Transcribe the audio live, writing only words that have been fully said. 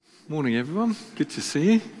Morning, everyone. Good to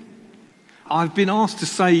see you. I've been asked to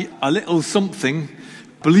say a little something,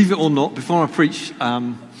 believe it or not, before I preach.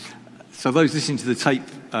 So those listening to the tape,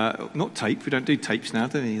 not tape, we don't do tapes now,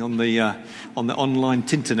 do we? On the online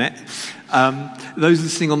tinternet. Those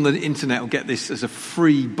listening on the internet will get this as a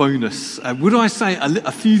free bonus. Would I say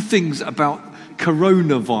a few things about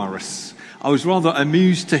coronavirus? I was rather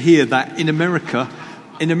amused to hear that in America,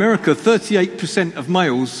 38% of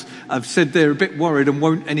males have said they're a bit worried and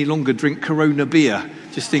won't any longer drink Corona beer,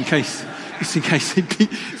 just in case they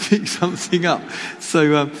pick something up.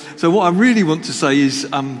 So what I really want to say is,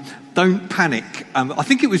 don't panic. I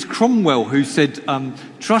think it was Cromwell who said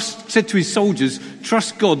to his soldiers,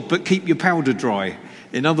 trust God, but keep your powder dry.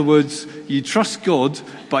 In other words, you trust God,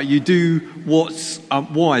 but you do what's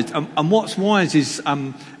wise. And what's wise is,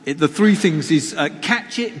 the three things is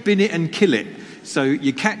catch it, bin it, and kill it. So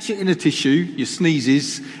you catch it in a tissue, your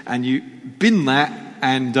sneezes, and you bin that,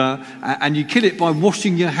 and you kill it by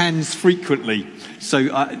washing your hands frequently. So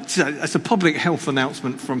that's a public health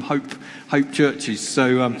announcement from Hope Churches.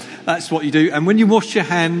 So that's what you do. And when you wash your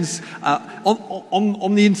hands,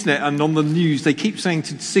 on the internet and on the news, they keep saying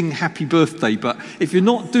to sing Happy Birthday. But if you're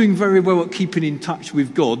not doing very well at keeping in touch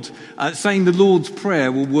with God, saying the Lord's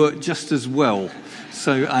Prayer will work just as well.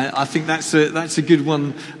 So I think that's a good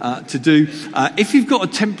one to do. If you've got a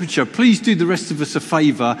temperature, please do the rest of us a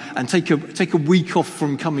favour and take a week off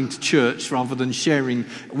from coming to church rather than sharing.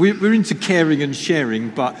 We're into caring and sharing,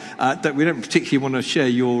 but that we don't particularly want to share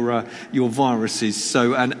your viruses.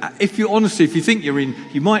 So, and if you think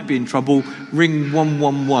you might be in trouble, ring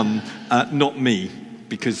 111, not me,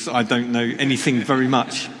 because I don't know anything very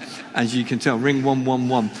much. As you can tell, ring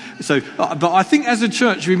 111. So, but I think as a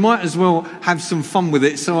church, we might as well have some fun with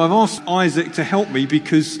it. So I've asked Isaac to help me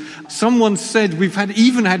because someone said we've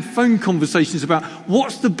even had phone conversations about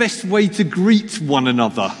what's the best way to greet one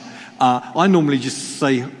another. I normally just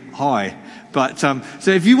say hi. But, so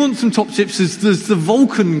if you want some top tips, there's the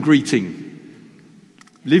Vulcan greeting.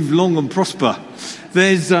 Live long and prosper.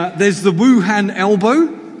 There's the Wuhan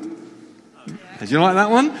elbow. Do you like that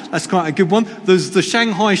one? That's quite a good one. There's the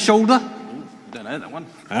Shanghai shoulder. Don't know that one.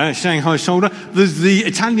 Shanghai shoulder. There's the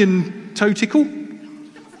Italian toe tickle. Do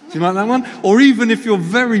you like that one? Or even if you're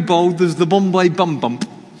very bold, there's the Bombay bum bump.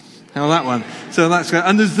 How that one? So that's good.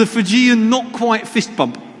 And there's the Fijian not quite fist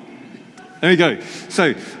bump. There we go.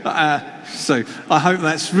 So I hope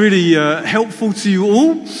that's really helpful to you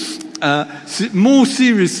all. More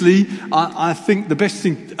seriously, I think the best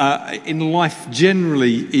thing in life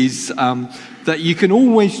generally is that you can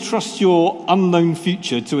always trust your unknown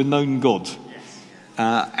future to a known God.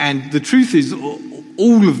 And the truth is,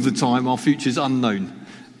 all of the time our future's unknown,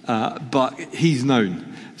 but He's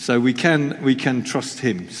known, so we can trust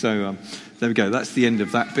Him. So there we go. That's the end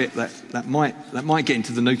of that bit. That might get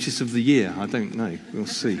into the notice of the year. I don't know. We'll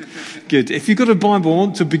see. Good. If you've got a Bible, I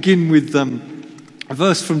want to begin with a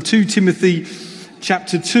verse from 2 Timothy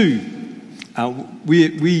chapter 2.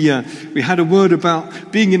 We had a word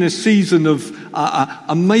about being in a season of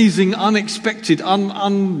amazing, unexpected,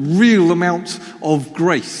 unreal amount of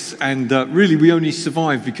grace, and really we only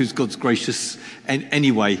survive because God's gracious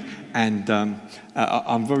anyway. And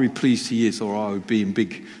I'm very pleased He is, or I would be in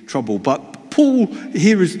big trouble. But Paul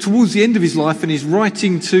here is towards the end of his life, and he's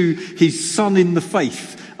writing to his son in the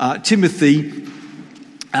faith, Timothy.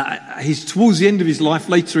 He's towards the end of his life.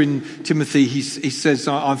 Later in Timothy, he says,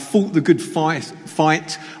 I've fought the good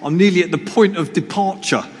fight. I'm nearly at the point of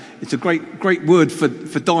departure. It's a great word for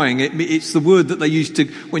dying. It's the word that they use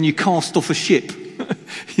when you cast off a ship.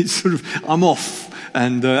 It's sort of, I'm off.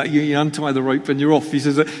 And you untie the rope and you're off. He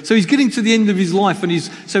says so he's getting to the end of his life, and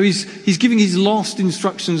he's giving his last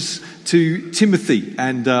instructions to Timothy.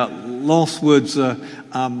 And last words are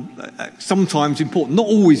sometimes important, not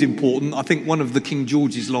always important. I think one of the King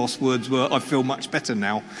George's last words were, "I feel much better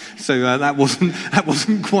now." So that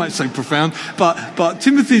wasn't quite so profound. But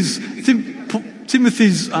Timothy's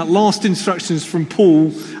last instructions from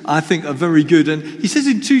Paul, I think, are very good. And he says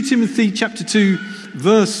in 2 Timothy chapter 2,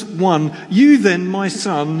 verse 1, "You then, my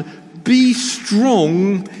son, be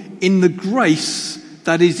strong in the grace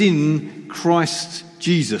that is in Christ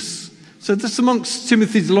Jesus." So that's amongst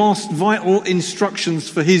Timothy's last vital instructions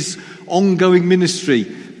for his ongoing ministry.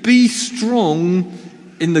 Be strong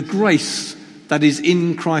in the grace that is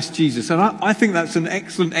in Christ Jesus. And I think that's an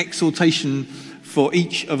excellent exhortation for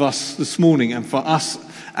each of us this morning, and for us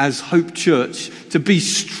as Hope Church, to be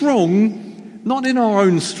strong, not in our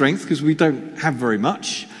own strength, because we don't have very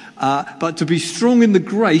much, but to be strong in the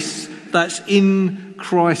grace that's in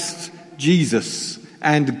Christ Jesus.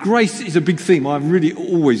 And grace is a big theme. I really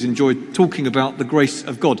always enjoyed talking about the grace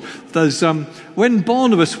of God. There's, when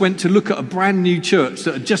Barnabas went to look at a brand new church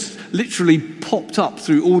that had just literally popped up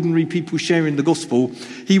through ordinary people sharing the gospel,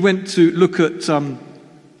 he went to look at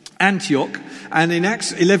Antioch. And in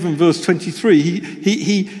Acts 11 verse 23,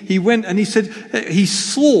 he went and he said he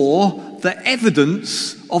saw the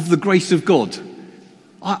evidence of the grace of God.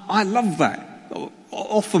 I love that.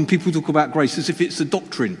 Often people talk about grace as if it's a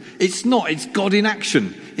doctrine. It's not. It's God in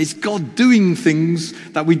action. It's God doing things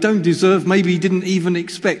that we don't deserve, maybe he didn't even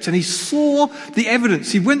expect. And he saw the evidence.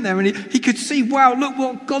 He went there and he could see, wow, look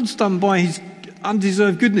what God's done by his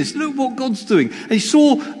undeserved goodness. Look what God's doing. And he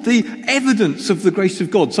saw the evidence of the grace of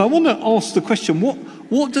God. So I want to ask the question,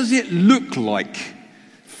 what does it look like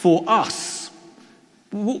for us?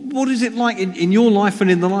 What is it like in your life and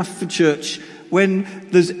in the life of the church when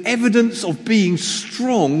there's evidence of being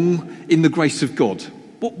strong in the grace of God?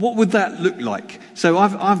 What would that look like? So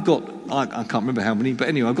I've got, I can't remember how many, but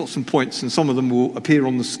anyway, I've got some points and some of them will appear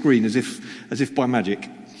on the screen as if by magic.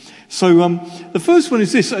 So the first one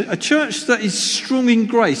is this: a church that is strong in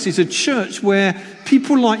grace is a church where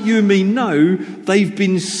people like you and me know they've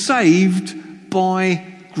been saved by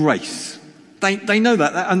grace. They know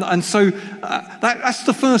that, and so that's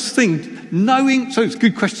the first thing. Knowing, so it's a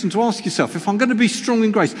good question to ask yourself. If I'm going to be strong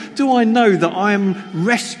in grace, do I know that I am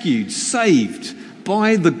rescued, saved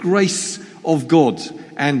by the grace of God?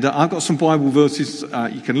 And I've got some Bible verses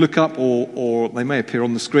you can look up, or they may appear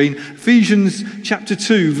on the screen. Ephesians chapter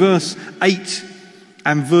 2, verse 8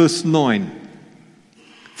 and verse 9.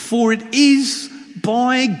 For it is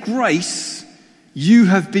by grace you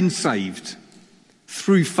have been saved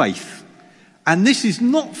through faith. And this is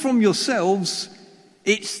not from yourselves,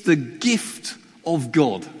 it's the gift of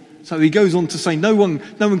God. So he goes on to say no one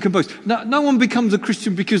can boast. No one becomes a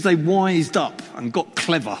Christian because they wised up and got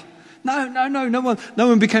clever. No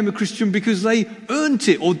one became a Christian because they earned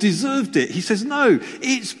it or deserved it. He says, no,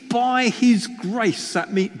 it's by his grace.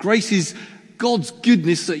 That means grace is God's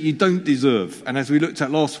goodness that you don't deserve. And as we looked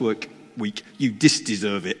at last week, you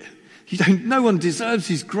disdeserve it. No one deserves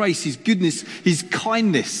his grace, his goodness, his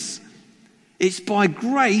kindness. It's by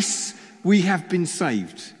grace we have been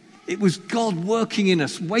saved. It was God working in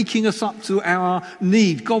us, waking us up to our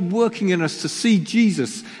need. God working in us to see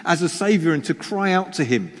Jesus as a saviour and to cry out to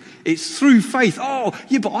him. It's through faith. Oh,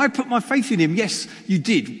 yeah, but I put my faith in him. Yes, you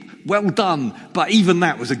did. Well done. But even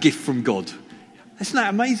that was a gift from God. Isn't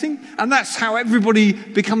that amazing? And that's how everybody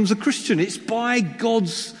becomes a Christian. It's by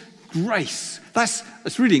God's grace. That's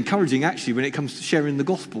really encouraging, actually, when it comes to sharing the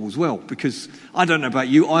gospel as well. Because I don't know about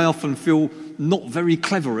you, I often feel not very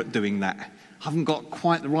clever at doing that. I haven't got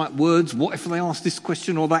quite the right words. What if they ask this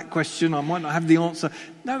question or that question? I might not have the answer.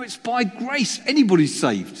 No, it's by grace. Anybody's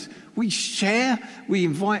saved. We share, we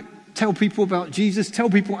invite, tell people about Jesus, tell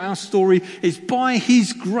people our story. It's by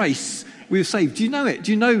his grace we're saved. Do you know it?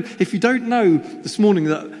 Do you know, if you don't know this morning,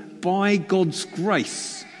 that by God's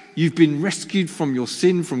grace you've been rescued from your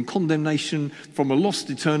sin, from condemnation, from a lost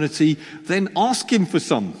eternity, then ask him for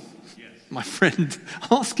some. Yes. My friend,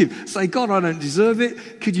 ask him. Say, God, I don't deserve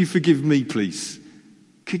it. Could you forgive me, please?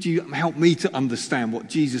 Could you help me to understand what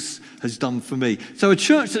Jesus has done for me? So a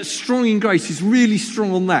church that's strong in grace is really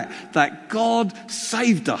strong on that God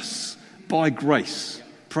saved us by grace.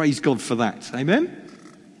 Praise God for that. Amen?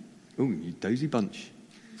 Oh, you dozy bunch.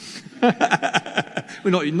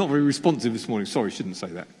 We're not very responsive this morning. Sorry, shouldn't say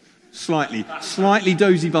that. Slightly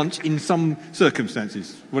dozy bunch in some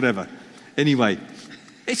circumstances, whatever. Anyway,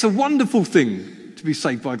 it's a wonderful thing to be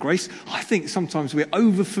saved by grace. I think sometimes we're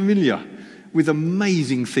over familiar with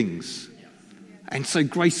amazing things. And so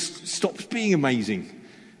grace stops being amazing.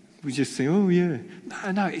 We just say, oh yeah.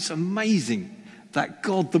 No, it's amazing that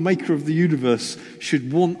God, the maker of the universe,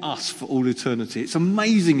 should want us for all eternity. It's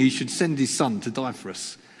amazing he should send his son to die for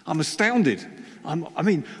us. I'm astounded.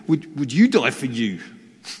 Would you die for you?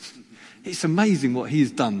 It's amazing what he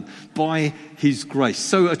has done by his grace.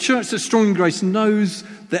 So a church that's strong in grace knows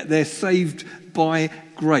that they're saved by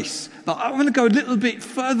grace. Now, I'm going to go a little bit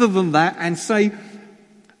further than that and say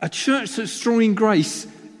a church that's strong in grace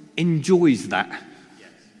enjoys that.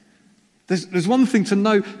 There's one thing to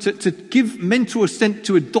know, to give mental assent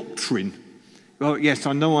to a doctrine. Well, yes,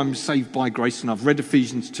 I know I'm saved by grace and I've read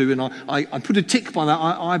Ephesians 2 and I put a tick by that.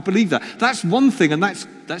 I believe that. That's one thing and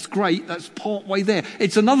that's great. That's part way there.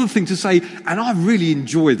 It's another thing to say, and I really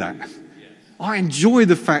enjoy that. Yes. I enjoy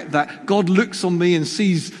the fact that God looks on me and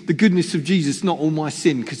sees the goodness of Jesus, not all my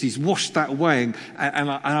sin, because he's washed that away. And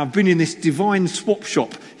I've been in this divine swap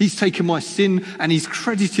shop. He's taken my sin and he's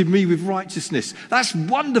credited me with righteousness. That's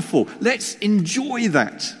wonderful. Let's enjoy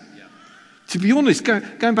that. To be honest,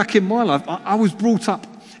 going back in my life, I was brought up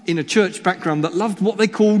in a church background that loved what they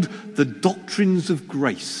called the doctrines of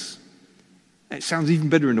grace. It sounds even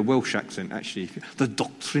better in a Welsh accent, actually. The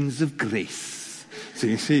doctrines of grace. So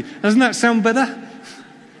you see, doesn't that sound better?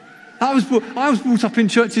 I was brought up in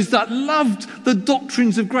churches that loved the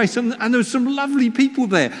doctrines of grace, and there were some lovely people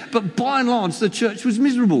there. But by and large, the church was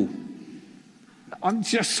miserable. I'm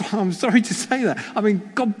sorry to say that. I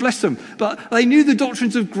mean, God bless them. But they knew the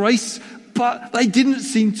doctrines of grace, but they didn't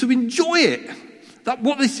seem to enjoy it. That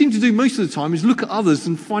what they seemed to do most of the time is look at others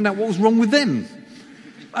and find out what was wrong with them.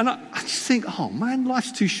 And I just think, oh man,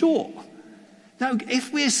 life's too short. No,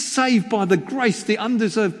 if we're saved by the grace, the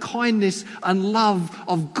undeserved kindness and love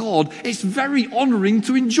of God, it's very honouring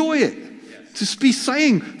to enjoy it. Yes. To be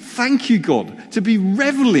saying, thank you, God. To be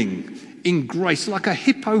revelling in grace like a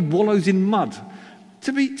hippo wallows in mud.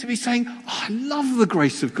 To be saying, oh, I love the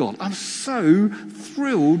grace of God. I'm so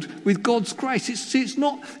thrilled with God's grace. It's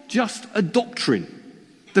not just a doctrine.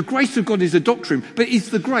 The grace of God is a doctrine, but it's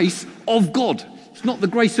the grace of God. It's not the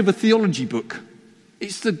grace of a theology book.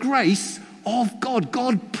 It's the grace of God.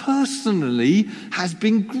 God personally has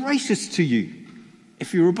been gracious to you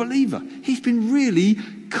if you're a believer. He's been really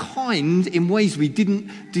kind in ways we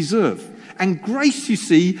didn't deserve. And grace, you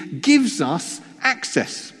see, gives us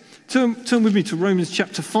access. Turn with me to Romans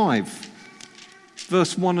chapter 5,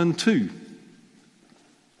 verse 1 and 2.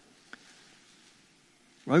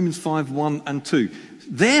 Romans 5, 1 and 2.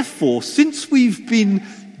 Therefore, since we've been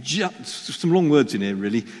some long words in here,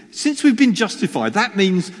 really. Since we've been justified, that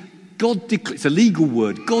means it's a legal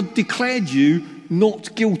word. God declared you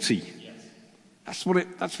not guilty. That's what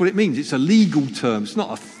it means. It's a legal term. It's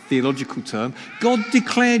not a theological term. God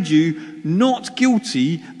declared you not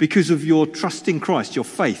guilty because of your trust in Christ, your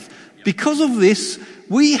faith. Because of this,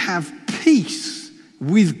 we have peace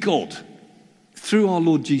with God through our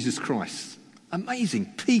Lord Jesus Christ.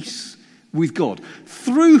 Amazing. Peace with God.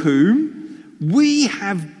 Through whom we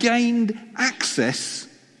have gained access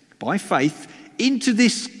by faith into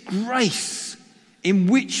this grace in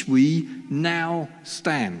which we now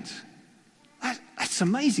stand. That's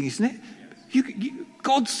amazing, isn't it?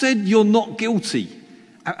 God said you're not guilty.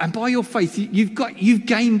 And by your faith, you've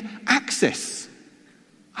gained access.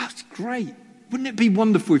 That's great. Wouldn't it be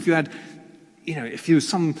wonderful if you had, if there was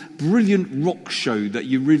some brilliant rock show that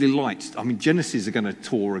you really liked? I mean, Genesis are going to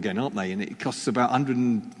tour again, aren't they? And it costs about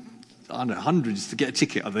hundreds to get a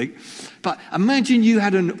ticket, I think. But imagine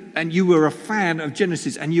you were a fan of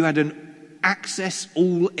Genesis and you had an access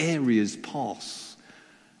all areas pass.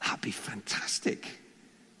 That'd be fantastic.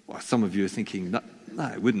 Well, some of you are thinking, no,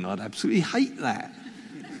 it wouldn't. I'd absolutely hate that.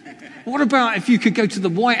 What about if you could go to the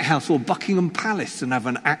White House or Buckingham Palace and have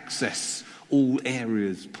an access all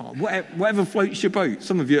areas pass? Whatever floats your boat.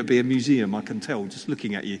 Some of you, it'd be a museum, I can tell, just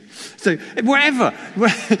looking at you. So, whatever.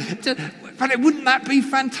 But wouldn't that be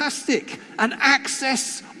fantastic? An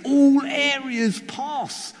access all areas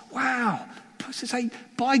pass. Wow. So say,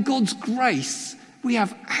 by God's grace, we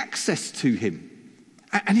have access to him.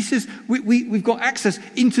 And he says, we've got access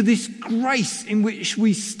into this grace in which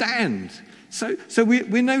we stand. So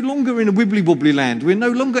we're no longer in a wibbly-wobbly land. We're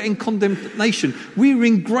no longer in condemnation. We're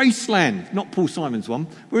in grace land. Not Paul Simon's one.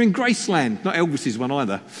 We're in grace land. Not Elvis's one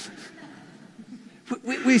either.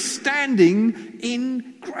 We're standing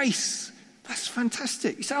in grace. That's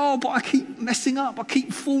fantastic. You say, oh, but I keep messing up. I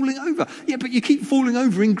keep falling over. Yeah, but you keep falling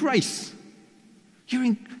over in grace.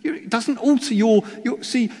 It doesn't alter your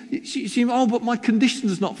see, oh, but my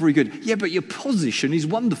condition's not very good. Yeah, but your position is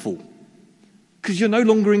wonderful. Because you're no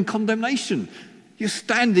longer in condemnation. You're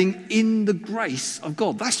standing in the grace of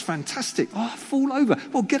God. That's fantastic. Oh, fall over.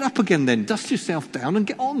 Well, get up again then. Dust yourself down and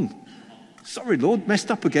get on. Sorry, Lord, messed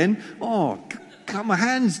up again. Oh, got my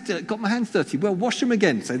hands dirty. Well, wash them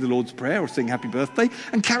again. Say the Lord's Prayer or sing Happy Birthday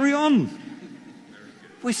and carry on.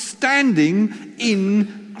 We're standing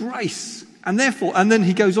in grace. And then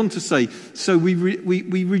he goes on to say, so we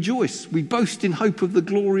rejoice. We boast in hope of the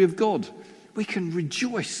glory of God. We can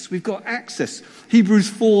rejoice. We've got access. Hebrews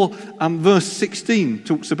 4 verse 16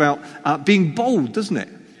 talks about being bold, doesn't it?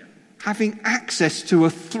 Having access to a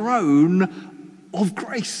throne of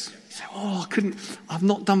grace. You say, oh, I've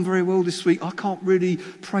not done very well this week. I can't really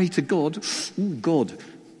pray to God. Oh, God.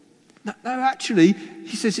 No, actually,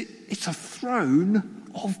 he says it's a throne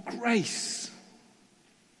of grace.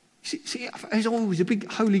 See, he's always a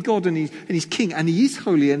big holy God and he's king and he is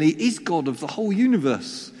holy and he is God of the whole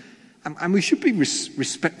universe. And we should be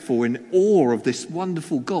respectful in awe of this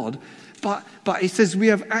wonderful God. But it says we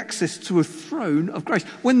have access to a throne of grace.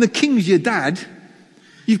 When the king's your dad,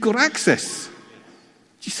 you've got access.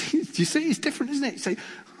 Do you see? It's different, isn't it?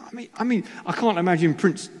 I can't imagine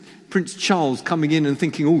Prince Prince Charles coming in and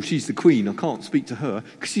thinking, oh, she's the Queen, I can't speak to her,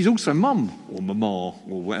 because she's also mum or mama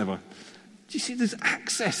or whatever. Do you see there's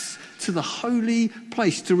access to the holy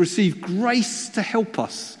place to receive grace to help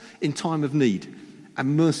us in time of need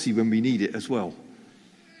and mercy when we need it as well.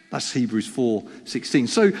 That's Hebrews 4:16.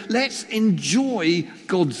 So let's enjoy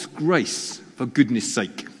God's grace for goodness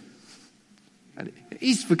sake. And it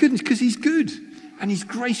is for goodness because he's good and he's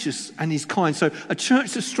gracious and he's kind. So a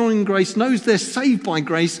church that's strong in grace knows they're saved by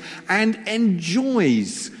grace and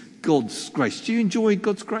enjoys God's grace. Do you enjoy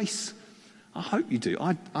God's grace? I hope you do.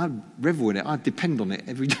 I revel in it. I depend on it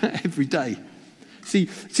every day. See,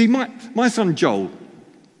 my son Joel,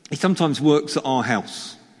 he sometimes works at our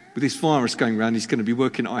house. With this virus going around, he's going to be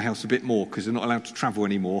working at our house a bit more because they're not allowed to travel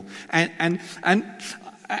anymore. And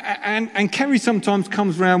Kerry sometimes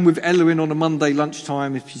comes round with Eloin on a Monday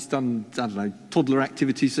lunchtime if she's done, I don't know, toddler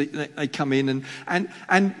activities. They come in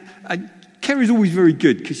and Kerry's always very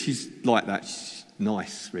good because she's like that. She's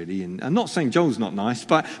nice, really. And I'm not saying Joel's not nice,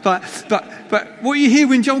 but what you hear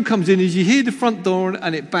when Joel comes in is you hear the front door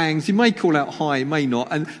and it bangs. You may call out hi, you may not.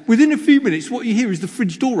 And within a few minutes, what you hear is the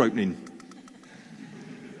fridge door opening.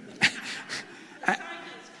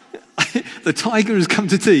 The tiger has come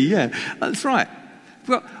to tea. Yeah, that's right.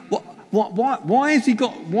 Well, why has he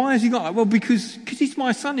got that? Well, because he's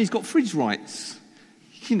my son. He's got fridge rights.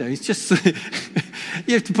 You know, it's just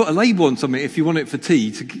you have to put a label on something if you want it for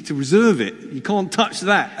tea to reserve it. You can't touch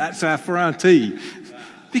that. That's for our tea.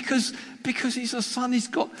 Because he's a son. He's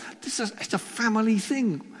got this. It's a family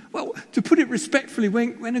thing. Well, to put it respectfully,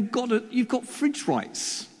 when you've got fridge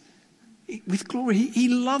rights. With glory, he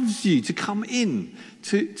loves you to come in,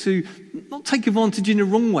 to not take advantage in a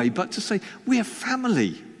wrong way, but to say, we are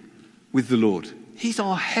family with the Lord. He's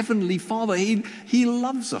our heavenly Father. He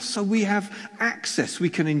loves us, so we have access. We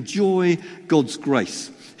can enjoy God's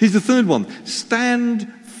grace. Here's the third one. Stand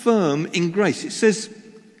firm in grace. It says,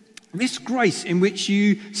 this grace in which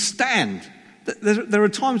you stand. There are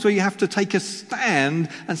times where you have to take a stand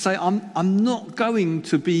and say, I'm not going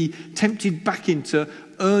to be tempted back into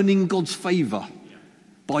earning God's favour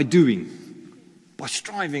by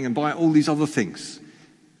striving and by all these other things.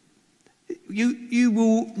 You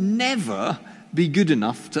will never be good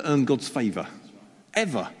enough to earn God's favour.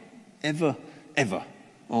 Ever, ever, ever.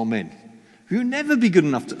 Amen. You'll never be good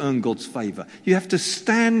enough to earn God's favour. You have to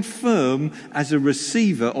stand firm as a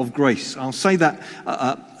receiver of grace. I'll say that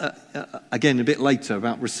again a bit later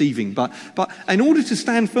about receiving. But in order to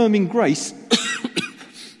stand firm in grace,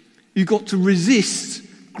 you've got to resist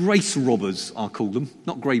grace robbers, I call them.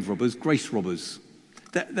 Not grave robbers, grace robbers.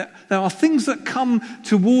 There are things that come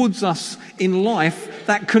towards us in life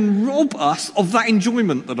that can rob us of that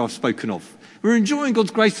enjoyment that I've spoken of. We're enjoying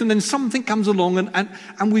God's grace and then something comes along and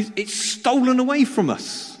it's stolen away from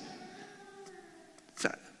us.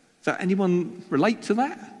 Does anyone relate to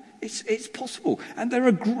that? It's possible. And there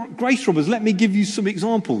are grace robbers. Let me give you some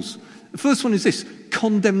examples. The first one is this: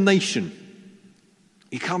 condemnation.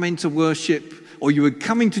 You come into worship, or you were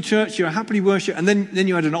coming to church, you're happily worship, and then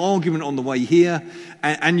you had an argument on the way here,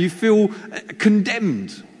 and you feel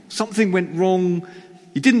condemned. Something went wrong,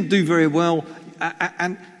 you didn't do very well,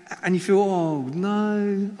 and you feel, oh,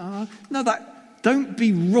 no, don't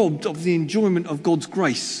be robbed of the enjoyment of God's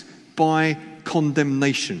grace by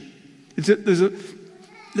condemnation.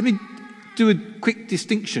 Let me do a quick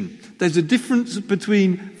distinction. There's a difference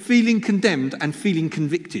between feeling condemned and feeling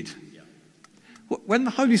convicted. When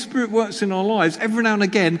the Holy Spirit works in our lives, every now and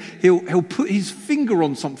again, he'll put his finger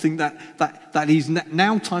on something that is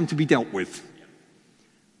now time to be dealt with.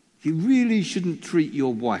 You really shouldn't treat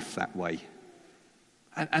your wife that way.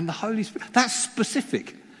 And the Holy Spirit, that's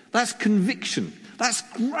specific. That's conviction. That's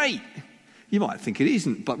great. You might think it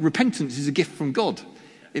isn't, but repentance is a gift from God.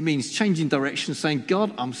 It means changing direction, saying,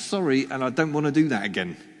 God, I'm sorry, and I don't want to do that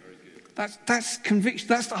again. That's conviction.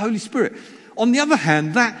 That's the Holy Spirit. On the other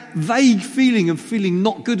hand, that vague feeling of feeling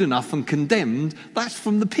not good enough and condemned, that's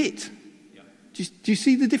from the pit. Do you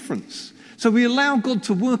see the difference? So we allow God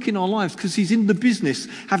to work in our lives because he's in the business.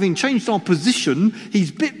 Having changed our position,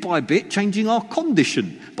 he's bit by bit changing our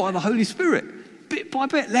condition by the Holy Spirit. Bit by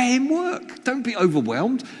bit, let him work. Don't be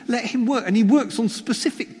overwhelmed. Let him work. And he works on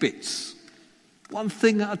specific bits. One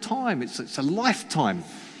thing at a time. It's a lifetime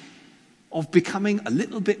of becoming a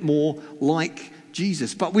little bit more like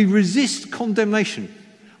Jesus. But we resist condemnation.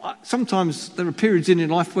 Sometimes there are periods in your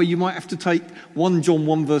life where you might have to take 1 John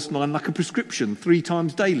 1 verse 9 like a prescription 3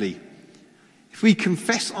 times daily. If we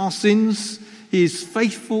confess our sins, he is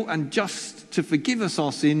faithful and just to forgive us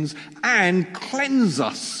our sins and cleanse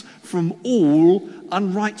us from all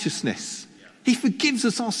unrighteousness. He forgives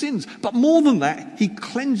us our sins. But more than that, he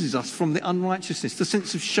cleanses us from the unrighteousness, the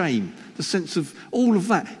sense of shame, the sense of all of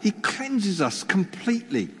that. He cleanses us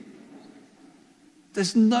completely.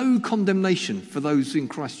 There's no condemnation for those in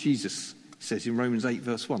Christ Jesus, it says in Romans 8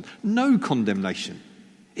 verse 1. No condemnation.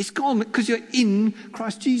 It's gone because you're in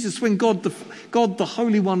Christ Jesus. When God the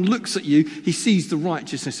Holy One looks at you, he sees the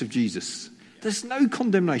righteousness of Jesus. There's no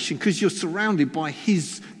condemnation because you're surrounded by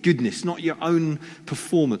his goodness, not your own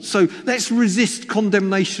performance. So let's resist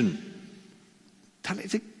condemnation. Tell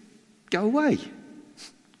it to go away.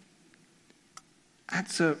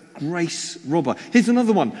 That's a grace robber. Here's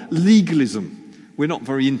another one, legalism. We're not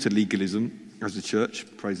very into legalism as a church,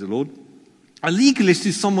 praise the Lord. A legalist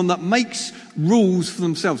is someone that makes rules for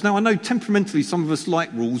themselves. Now, I know temperamentally some of us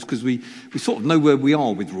like rules because we sort of know where we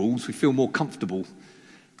are with rules. We feel more comfortable.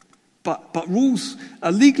 But rules,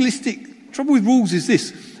 a legalistic trouble with rules is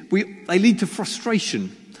this. They lead to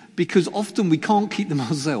frustration because often we can't keep them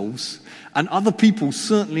ourselves and other people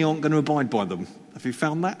certainly aren't going to abide by them. Have you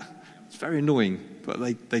found that? It's very annoying, but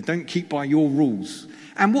they don't keep by your rules.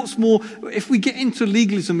 And what's more, if we get into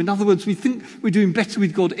legalism, in other words, we think we're doing better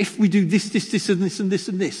with God if we do this, and this, and this,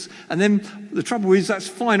 and this. And then the trouble is that's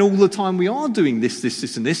fine all the time we are doing this,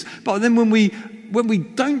 and this. But then when we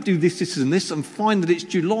don't do this, and this, and find that it's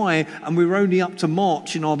July and we're only up to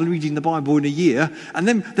March in our reading the Bible in a year, and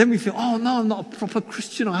then we feel, oh no, I'm not a proper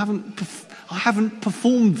Christian. I haven't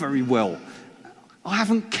performed very well. I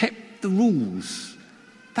haven't kept the rules.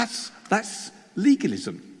 That's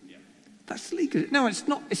legalism. That's legal. No, it's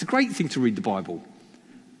not. It's a great thing to read the Bible.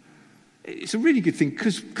 It's a really good thing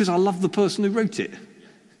because I love the person who wrote it.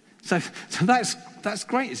 So that's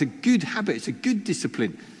great. It's a good habit. It's a good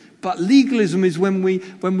discipline. But legalism is when we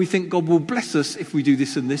think God will bless us if we do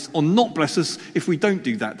this and this, or not bless us if we don't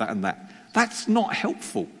do that, and that. That's not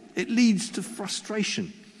helpful. It leads to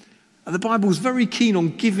frustration. And the Bible is very keen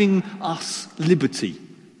on giving us liberty.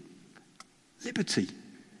 Liberty.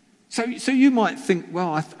 So you might think,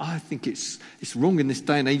 well, I think it's wrong in this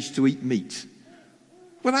day and age to eat meat.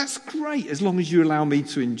 Well, that's great as long as you allow me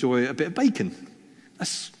to enjoy a bit of bacon.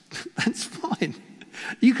 That's fine.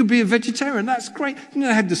 You could be a vegetarian. That's great. You know,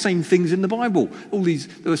 they had the same things in the Bible.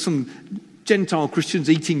 There were some Gentile Christians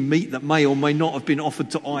eating meat that may or may not have been offered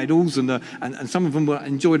to idols, and some of them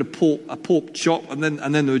enjoyed a pork chop, and then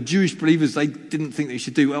there were Jewish believers. They didn't think they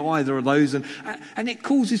should do either of those, and it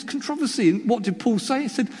causes controversy. And what did Paul say? He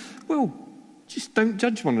said, "Well, just don't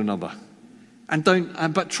judge one another, and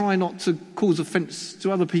but try not to cause offence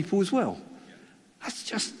to other people as well." That's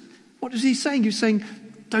just what is he saying? He's saying,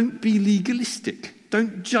 don't be legalistic.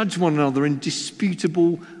 Don't judge one another in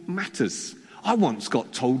disputable matters. I once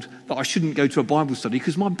got told that I shouldn't go to a Bible study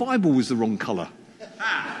because my Bible was the wrong colour.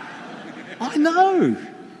 I know.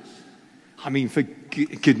 I mean, for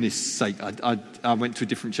goodness sake, I went to a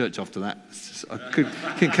different church after that. I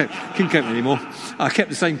couldn't cope anymore. I kept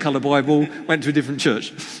the same colour Bible, went to a different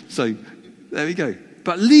church. So there we go.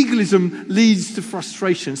 But legalism leads to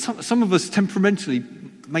frustration. Some of us temperamentally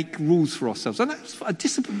make rules for ourselves. And that's a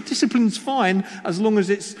discipline. Discipline's fine as long as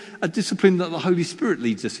it's a discipline that the Holy Spirit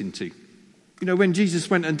leads us into. You know, when Jesus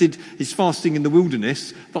went and did his fasting in the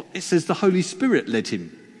wilderness, it says the Holy Spirit led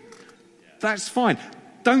him. That's fine.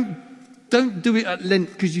 Don't do it at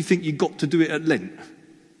Lent because you think you've got to do it at Lent.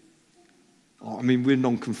 Oh, I mean, we're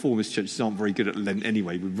non-conformist churches aren't very good at Lent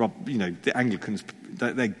anyway. The Anglicans,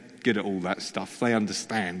 they're good at all that stuff. They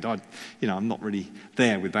understand. I'm not really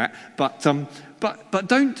there with that. But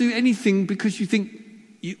don't do anything because you think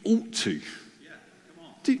you ought to. Yeah, come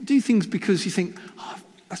on. Do things because you think,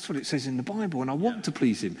 that's what it says in the Bible, and I want to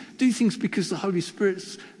please him. Do things because the Holy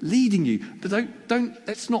Spirit's leading you. But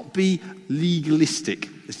let's not be legalistic.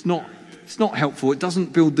 It's not helpful. It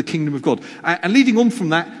doesn't build the kingdom of God. And leading on from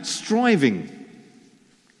that, striving.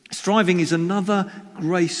 Striving is another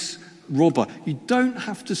grace robber. You don't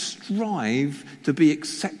have to strive to be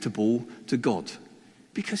acceptable to God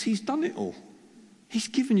because he's done it all. He's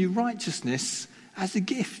given you righteousness as a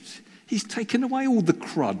gift. He's taken away all the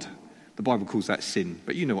crud. The Bible calls that sin,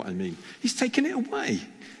 but you know what I mean. He's taken it away.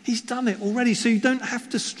 He's done it already, so you don't have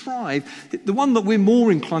to strive. The one that we're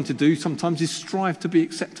more inclined to do sometimes is strive to be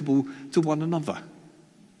acceptable to one another.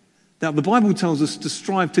 Now, the Bible tells us to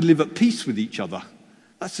strive to live at peace with each other.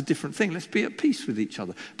 That's a different thing. Let's be at peace with each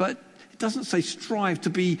other. But it doesn't say strive to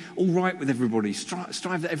be all right with everybody.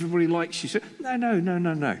 Strive that everybody likes you. So,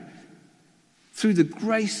 no. Through the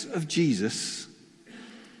grace of Jesus,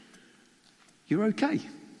 you're okay.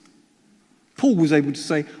 Paul was able to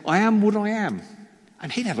say, I am what I am.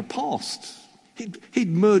 And he'd had a past.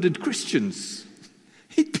 He'd murdered Christians.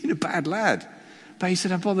 He'd been a bad lad. But he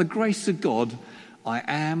said, by the grace of God, I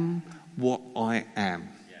am what I am.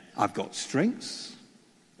 I've got strengths.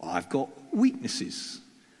 I've got weaknesses.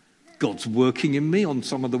 God's working in me on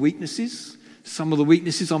some of the weaknesses. Some of the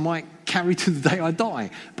weaknesses I might carry to the day I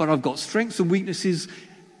die. But I've got strengths and weaknesses.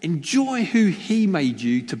 Enjoy who he made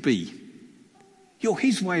you to be. You're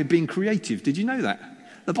his way of being creative. Did you know that?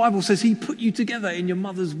 The Bible says he put you together in your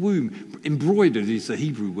mother's womb. Embroidered is the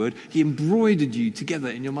Hebrew word. He embroidered you together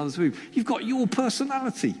in your mother's womb. You've got your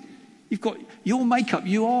personality. You've got your makeup.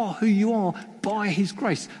 You are who you are by his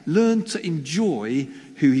grace. Learn to enjoy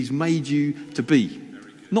who he's made you to be.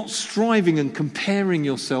 Not striving and comparing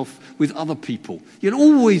yourself with other people. You'll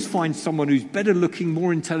always find someone who's better looking,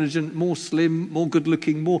 more intelligent, more slim, more good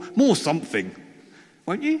looking, more something.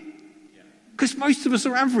 Won't you? Because most of us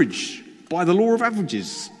are average by the law of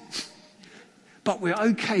averages. But we're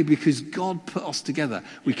okay because God put us together.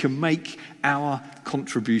 We can make our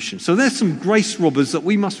contribution. So there's some grace robbers that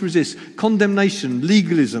we must resist. Condemnation,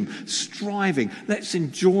 legalism, striving. Let's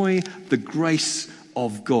enjoy the grace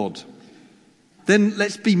of God. Then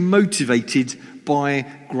let's be motivated by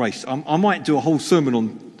grace. I might do a whole sermon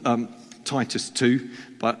on Titus 2,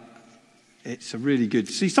 but it's a really good.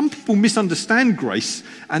 See, some people misunderstand grace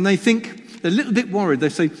and they think, they're a little bit worried. They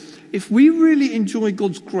say, if we really enjoy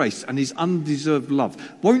God's grace and his undeserved love,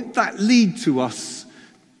 won't that lead to us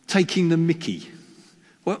taking the mickey?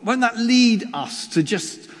 Won't that lead us to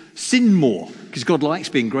just sin more? Because God likes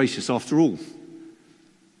being gracious after all.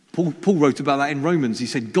 Paul wrote about that in Romans. He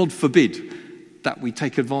said, God forbid that we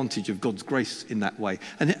take advantage of God's grace in that way.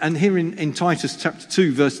 And here in Titus chapter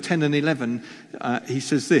 2, verse 10 and 11, he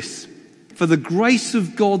says this, for the grace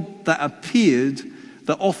of God that appeared,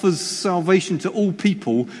 that offers salvation to all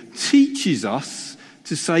people, teaches us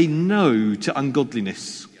to say no to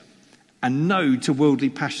ungodliness and no to worldly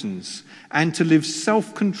passions, and to live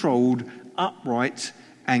self-controlled, upright,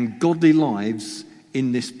 and godly lives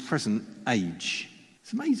in this present age.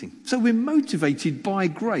 It's amazing. So we're motivated by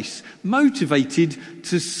grace, motivated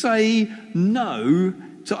to say no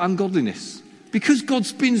to ungodliness. Because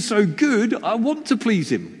God's been so good, I want to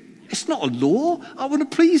please him. It's not a law. I want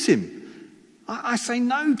to please him. I say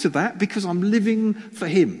no to that because I'm living for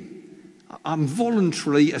him. I'm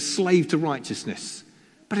voluntarily a slave to righteousness.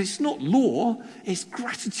 But it's not law, it's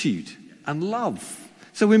gratitude and love.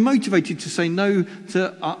 So we're motivated to say no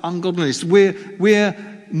to ungodliness.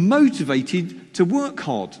 We're motivated to work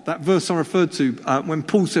hard. That verse I referred to when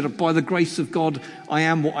Paul said, by the grace of God, I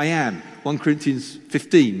am what I am. 1 Corinthians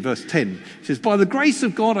 15, verse 10. It says, by the grace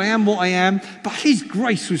of God, I am what I am. But his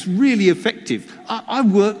grace was really effective. I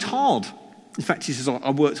worked hard. In fact, he says,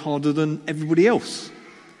 I worked harder than everybody else.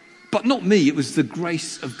 But not me, it was the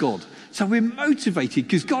grace of God. So we're motivated,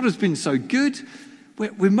 because God has been so good,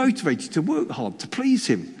 we're motivated to work hard, to please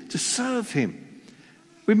him, to serve him.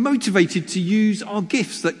 We're motivated to use our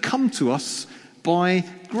gifts that come to us by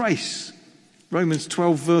grace. Romans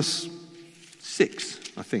 12, verse 6,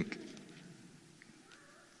 I think.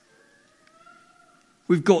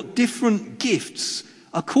 We've got different gifts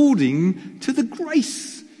according to the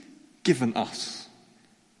grace given us.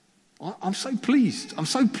 I'm so pleased. I'm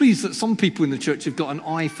so pleased that some people in the church have got an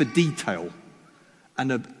eye for detail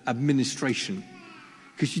and administration.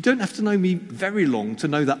 Because you don't have to know me very long to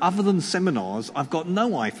know that other than seminars, I've got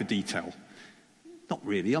no eye for detail. Not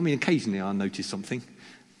really. I mean, occasionally I notice something.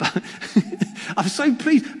 But I'm so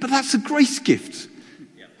pleased. But that's a grace gift.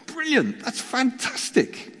 Brilliant. That's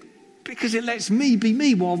fantastic. Because it lets me be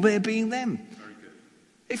me while they're being them.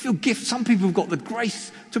 If your gift, some people have got the grace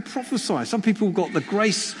to prophesy. Some people have got the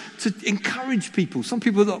grace to encourage people. Some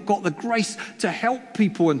people have got the grace to help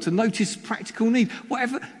people and to notice practical need.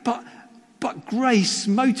 Whatever. But grace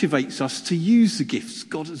motivates us to use the gifts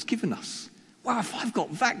God has given us. Well, if I've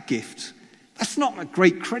got that gift, that's not a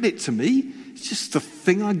great credit to me. It's just the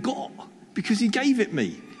thing I got because he gave it me.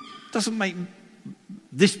 It doesn't make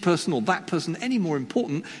this person or that person any more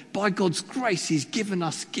important. By God's grace, he's given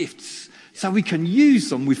us gifts so we can use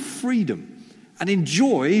them with freedom and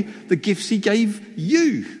enjoy the gifts he gave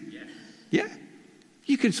you. Yeah?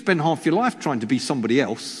 You could spend half your life trying to be somebody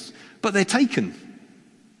else, but they're taken.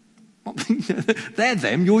 They're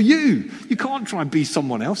them, you're you. You can't try and be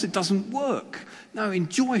someone else. It doesn't work. No,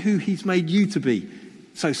 enjoy who he's made you to be.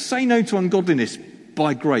 So say no to ungodliness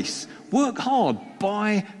by grace. Work hard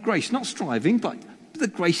by grace. Not striving, but the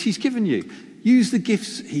grace he's given you. Use the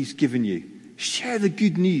gifts he's given you. Share the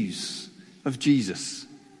good news of Jesus,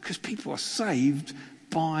 because people are saved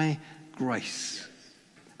by grace.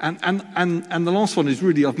 And the last one is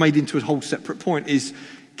really, I've made into a whole separate point, is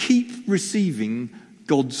keep receiving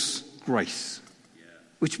God's grace,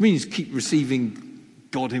 which means keep receiving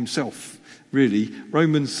God himself, really.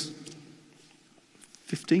 Romans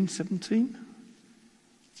 15, 17?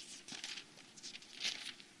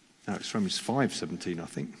 No, it's Romans 5:17, I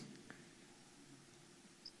think.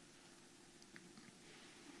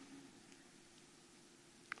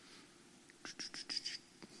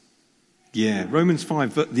 Yeah, Romans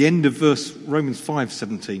 5, the end of verse Romans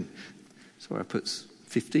 5:17. Sorry, I put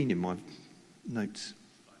 15 in my notes.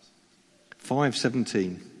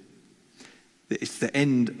 5:17. It's the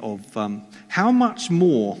end of, how much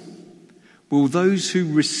more will those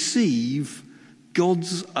who receive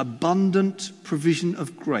God's abundant provision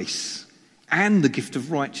of grace and the gift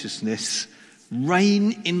of righteousness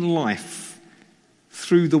reign in life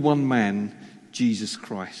through the one man, Jesus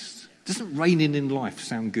Christ? Doesn't reigning in life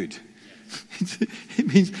sound good?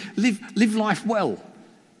 It means live life well.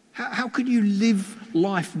 How can you live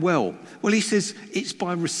life well? Well, he says it's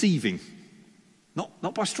by receiving.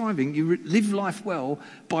 Not by striving. You live life well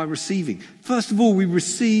by receiving. First of all, we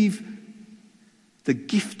receive the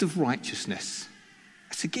gift of righteousness.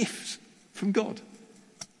 It's a gift from God.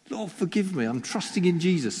 Lord, forgive me. I'm trusting in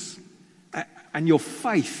Jesus. And your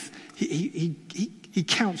faith, he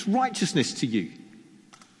counts righteousness to you.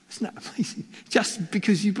 Isn't that amazing? Just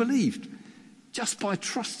because you believed. Just by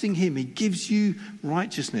trusting him, he gives you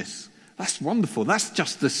righteousness. That's wonderful. That's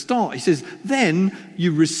just the start. He says, then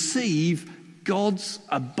you receive God's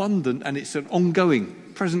abundant, and it's an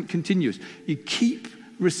ongoing, present, continuous. You keep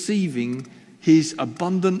receiving his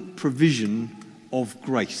abundant provision of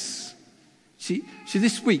grace. See,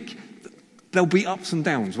 this week, there'll be ups and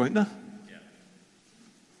downs, won't there?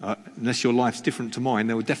 Unless your life's different to mine,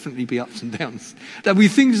 there will definitely be ups and downs. There'll be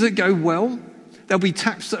things that go well. There'll be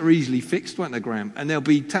taps that are easily fixed, won't there, Graham? And there'll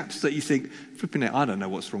be taps that you think, flipping it, I don't know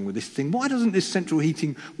what's wrong with this thing. Why doesn't this central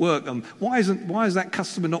heating work? Why is that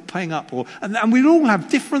customer not paying up? And we all have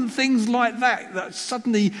different things like that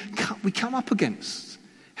suddenly we come up against.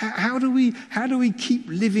 How do we keep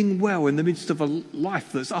living well in the midst of a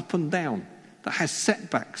life that's up and down, that has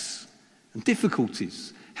setbacks and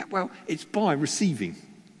difficulties? Well, it's by receiving.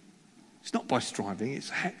 It's not by striving.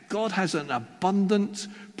 God has an abundant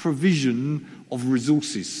provision of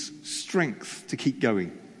resources, strength to keep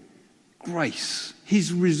going. Grace,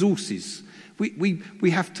 his resources.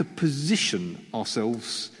 We have to position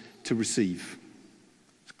ourselves to receive.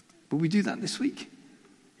 But we do that this week.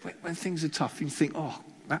 When things are tough, you think, oh,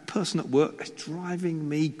 that person at work is driving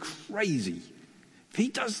me crazy. If he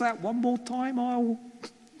does that one more time, I'll ...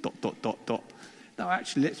 No,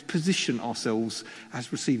 actually, let's position ourselves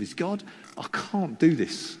as receivers. God, I can't do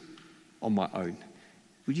this on my own.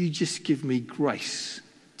 Would you just give me grace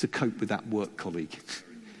to cope with that work colleague?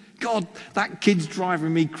 God, that kid's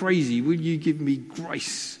driving me crazy. Will you give me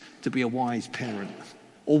grace to be a wise parent?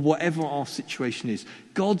 Or whatever our situation is.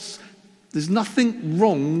 There's nothing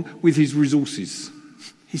wrong with his resources.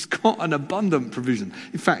 He's got an abundant provision.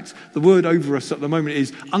 In fact, the word over us at the moment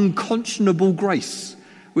is unconscionable grace,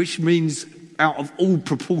 which means out of all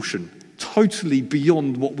proportion, totally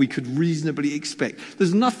beyond what we could reasonably expect.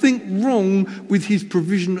 There's nothing wrong with his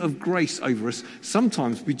provision of grace over us.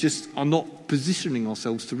 Sometimes we just are not positioning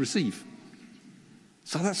ourselves to receive.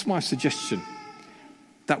 So that's my suggestion,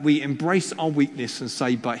 that we embrace our weakness and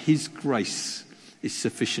say, but his grace is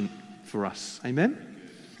sufficient for us. Amen?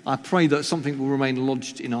 I pray that something will remain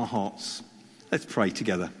lodged in our hearts. Let's pray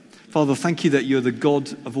together. Father, thank you that you're the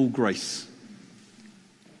God of all grace,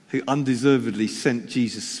 who undeservedly sent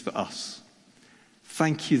Jesus for us.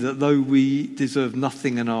 Thank you that though we deserve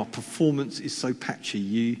nothing and our performance is so patchy,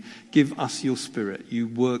 you give us your Spirit, you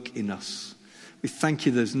work in us. We thank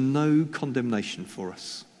you there's no condemnation for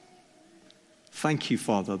us. Thank you,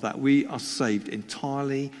 Father, that we are saved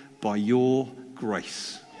entirely by your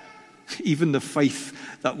grace. Even the faith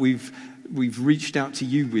that we've reached out to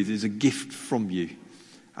you with is a gift from you.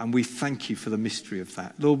 And we thank you for the mystery of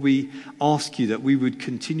that. Lord, we ask you that we would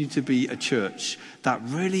continue to be a church that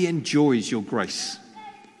really enjoys your grace.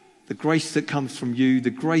 The grace that comes from you, the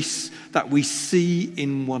grace that we see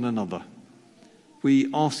in one another. We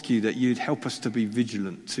ask you that you'd help us to be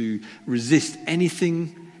vigilant, to resist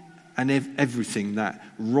anything and everything that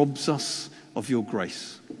robs us of your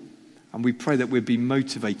grace. And we pray that we'd be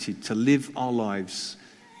motivated to live our lives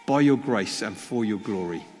by your grace and for your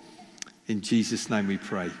glory. In Jesus' name we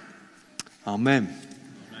pray. Amen.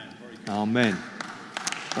 Amen.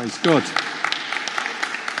 Praise God.